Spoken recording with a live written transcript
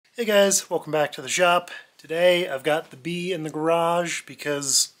Hey guys, welcome back to the shop. Today I've got the bee in the garage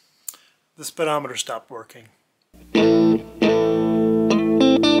because the speedometer stopped working.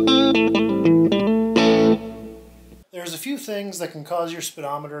 There's a few things that can cause your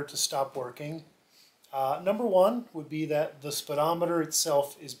speedometer to stop working. Number one would be that the speedometer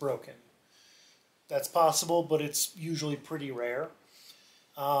itself is broken. That's possible, but it's usually pretty rare.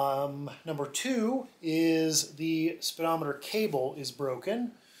 Number two is the speedometer cable is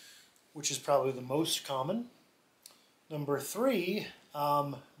broken, which is probably the most common. Number three,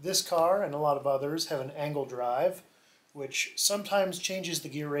 this car and a lot of others have an angle drive, which sometimes changes the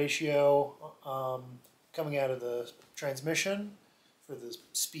gear ratio coming out of the transmission for the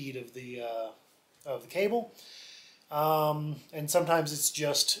speed of the cable, and sometimes it's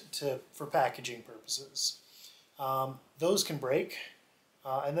just for packaging purposes. Those can break.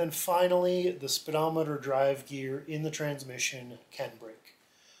 And then finally, the speedometer drive gear in the transmission can break.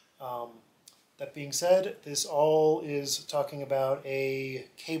 That being said, this all is talking about a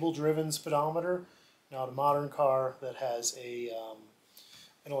cable-driven speedometer, not a modern car that has an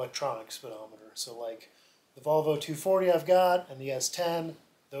electronic speedometer. So like the Volvo 240 I've got and the S10,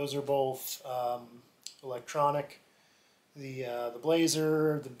 those are both electronic. The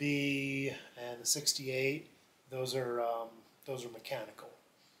Blazer, the B, and the 68, those are mechanical.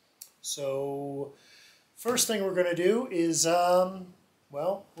 So first thing we're going to do is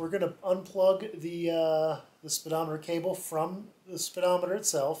well, we're going to unplug the speedometer cable from the speedometer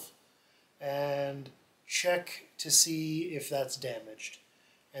itself and check to see if that's damaged.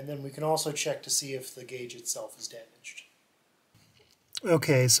 And then we can also check to see if the gauge itself is damaged.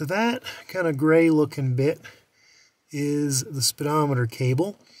 Okay, so that kind of gray looking bit is the speedometer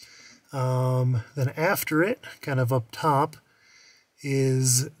cable. Then after it, kind of up top,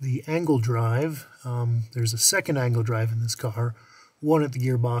 is the angle drive. There's a second angle drive in this car. One at the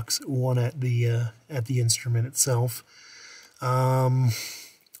gearbox, one at the instrument itself. That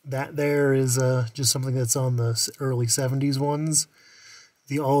there is just something that's on the early 70s ones.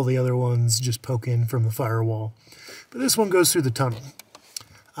 All the other ones just poke in from the firewall. But this one goes through the tunnel.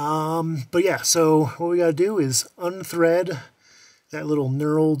 But yeah, so what we got to do is unthread that little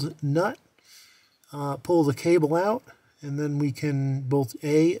knurled nut, pull the cable out, and then we can both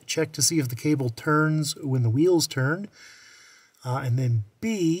A, check to see if the cable turns when the wheels turn, and then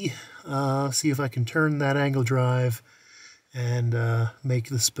B, see if I can turn that angle drive and make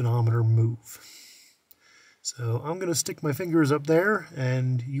the speedometer move. So I'm going to stick my fingers up there,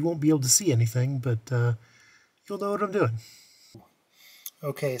 and you won't be able to see anything, but you'll know what I'm doing.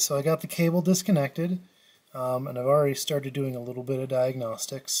 Okay, so I got the cable disconnected, and I've already started doing a little bit of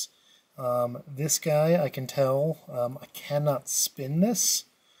diagnostics. This guy, I can tell, I cannot spin this,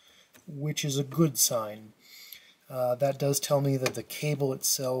 which is a good sign. That does tell me that the cable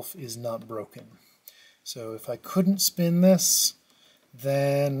itself is not broken. So if I couldn't spin this,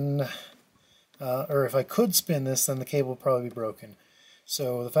 then, or if I could spin this, then the cable would probably be broken.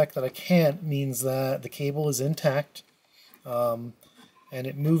 So the fact that I can't means that the cable is intact, and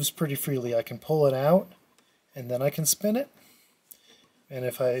it moves pretty freely. I can pull it out, and then I can spin it. And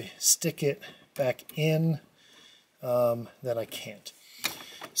if I stick it back in, then I can't.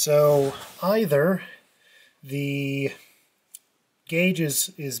 So either the gauge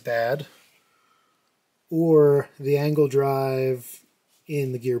is bad, or the angle drive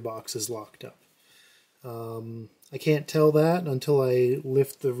in the gearbox is locked up. I can't tell that until I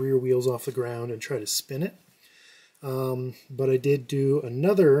lift the rear wheels off the ground and try to spin it. But I did do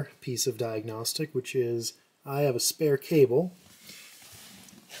another piece of diagnostic, which is I have a spare cable,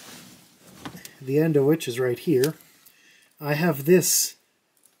 the end of which is right here. I have this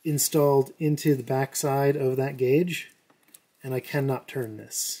installed into the backside of that gauge, and I cannot turn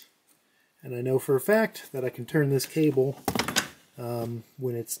this. And I know for a fact that I can turn this cable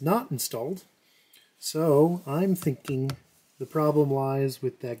when it's not installed. So I'm thinking the problem lies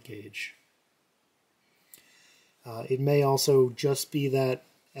with that gauge. It may also just be that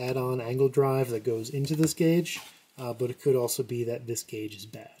add-on angle drive that goes into this gauge, but it could also be that this gauge is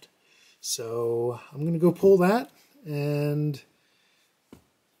bad. So I'm going to go pull that and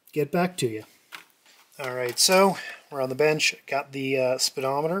get back to you. Alright, so we're on the bench, got the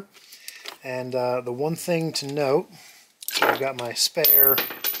speedometer, and the one thing to note, I've got my spare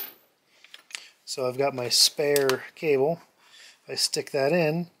cable. If I stick that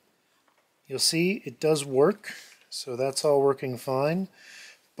in, you'll see it does work, so that's all working fine,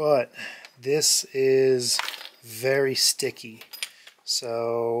 but this is very sticky,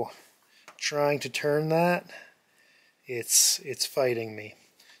 so trying to turn that, it's fighting me.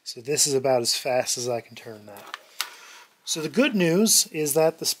 So this is about as fast as I can turn that. So the good news is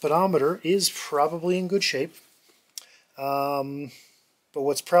that the speedometer is probably in good shape. But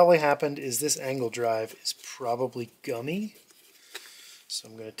what's probably happened is this angle drive is probably gummy. So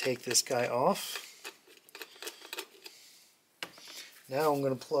I'm going to take this guy off. Now I'm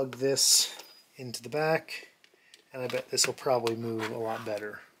going to plug this into the back, and I bet this will probably move a lot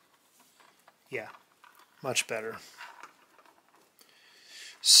better. Yeah, much better.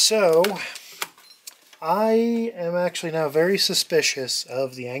 So I am actually now very suspicious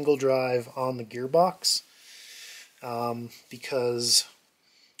of the angle drive on the gearbox, because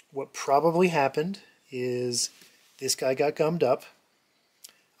what probably happened is this guy got gummed up.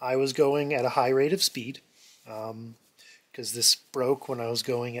 I was going at a high rate of speed, because this broke when I was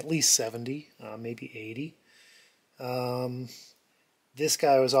going at least 70, maybe 80. This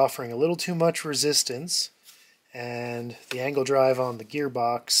guy was offering a little too much resistance, and the angle drive on the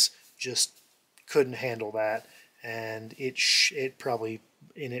gearbox just couldn't handle that, and it probably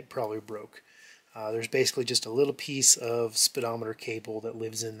broke. There's basically just a little piece of speedometer cable that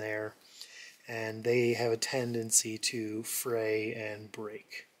lives in there, and they have a tendency to fray and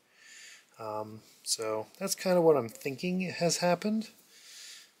break. So that's kind of what I'm thinking has happened.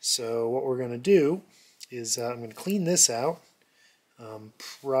 So what we're going to do is I'm going to clean this out.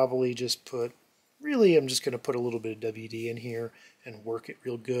 Probably just I'm just going to put a little bit of WD in here and work it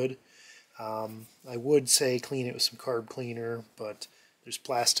real good. I would say clean it with some carb cleaner, but there's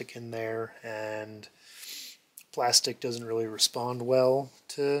plastic in there, and plastic doesn't really respond well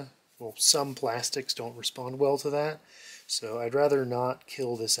to, well, some plastics don't respond well to that, so I'd rather not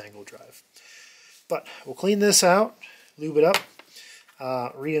kill this angle drive. But we'll clean this out, lube it up,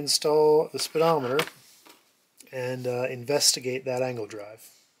 reinstall the speedometer, and investigate that angle drive.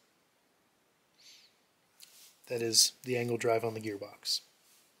 That is the angle drive on the gearbox.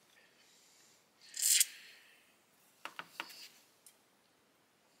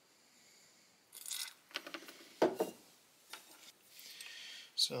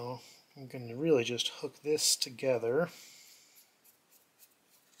 So I'm going to really just hook this together.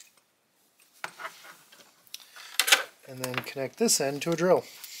 And then connect this end to a drill.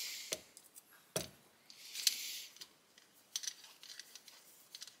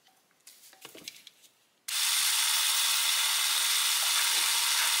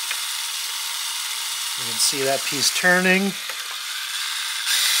 You can see that piece turning.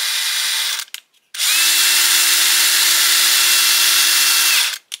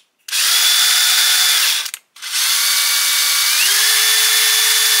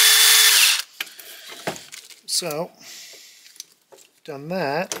 So, done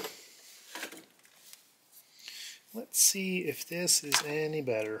that. Let's see if this is any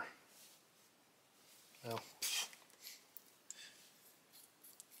better. Well,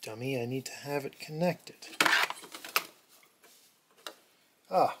 dummy, I need to have it connected.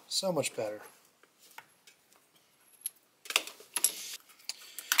 Ah, so much better.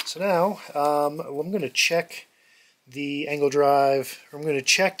 So now, I'm going to check the angle drive, or I'm going to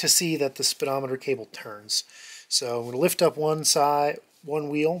check to see that the speedometer cable turns. So I'm going to lift up one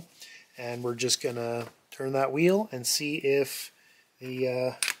wheel, and we're just going to turn that wheel and see if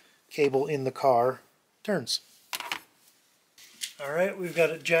the cable in the car turns. Alright, we've got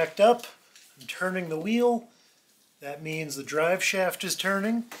it jacked up. I'm turning the wheel. That means the drive shaft is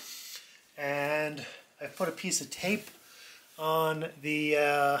turning. And I've put a piece of tape on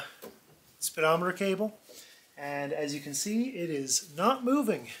the speedometer cable. And as you can see, it is not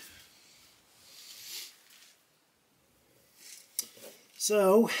moving.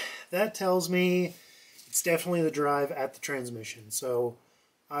 So that tells me it's definitely the drive at the transmission. So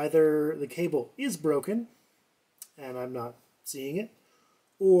either the cable is broken and I'm not seeing it,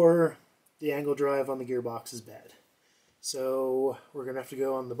 or the angle drive on the gearbox is bad. So we're going to have to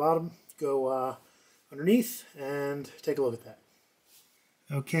go on the bottom, go underneath, and take a look at that.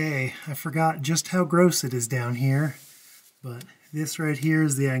 Okay, I forgot just how gross it is down here, but this right here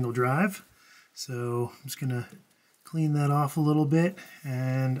is the angle drive. So I'm just going to clean that off a little bit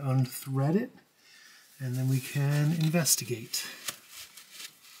and unthread it, and then we can investigate.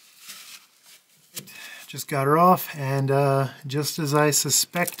 Just got her off, and just as I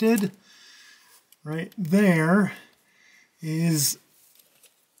suspected, right there is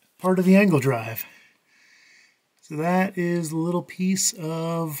part of the angle drive. So that is a little piece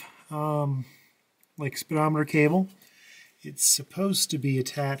of like speedometer cable. It's supposed to be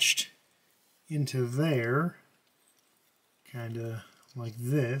attached into there, kind of like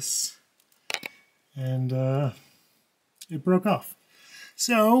this, and it broke off.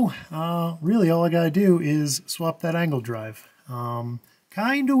 So really all I gotta do is swap that angle drive.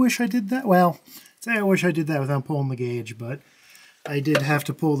 Kind of wish I did that. Well, Say I wish I did that without pulling the gauge, but I did have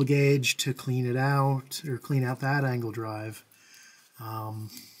to pull the gauge to clean it out, or clean out that angle drive.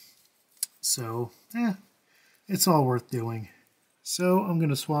 It's all worth doing. So I'm going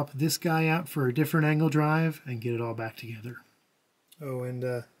to swap this guy out for a different angle drive and get it all back together. Oh,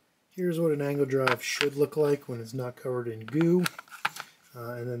 and here's what an angle drive should look like when it's not covered in goo.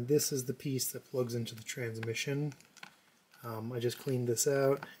 And then this is the piece that plugs into the transmission. I just cleaned this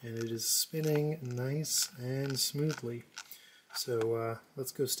out and it is spinning nice and smoothly. So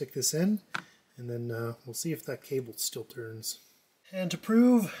let's go stick this in, and then we'll see if that cable still turns. And to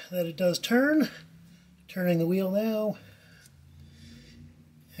prove that it does turn, turning the wheel now,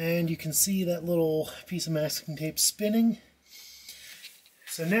 and you can see that little piece of masking tape spinning.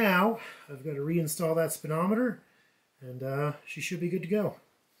 So now I've got to reinstall that speedometer, and she should be good to go.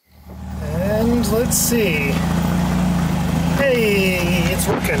 And let's see. Hey, it's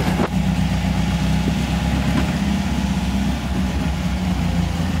working.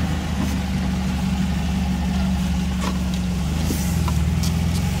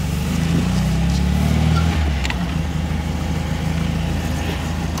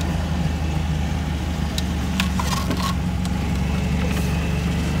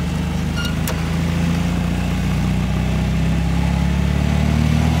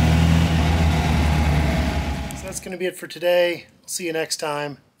 That's going to be it for today. See you next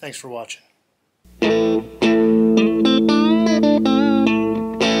time. Thanks for watching.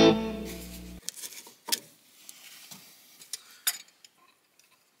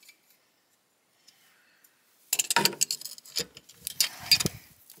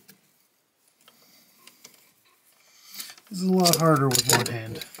 This is a lot harder with one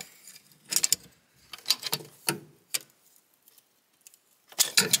hand.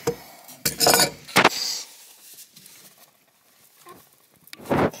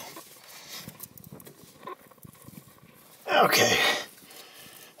 Okay,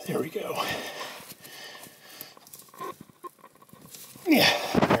 there we go. Yeah,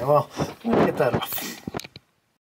 well, let me get that off.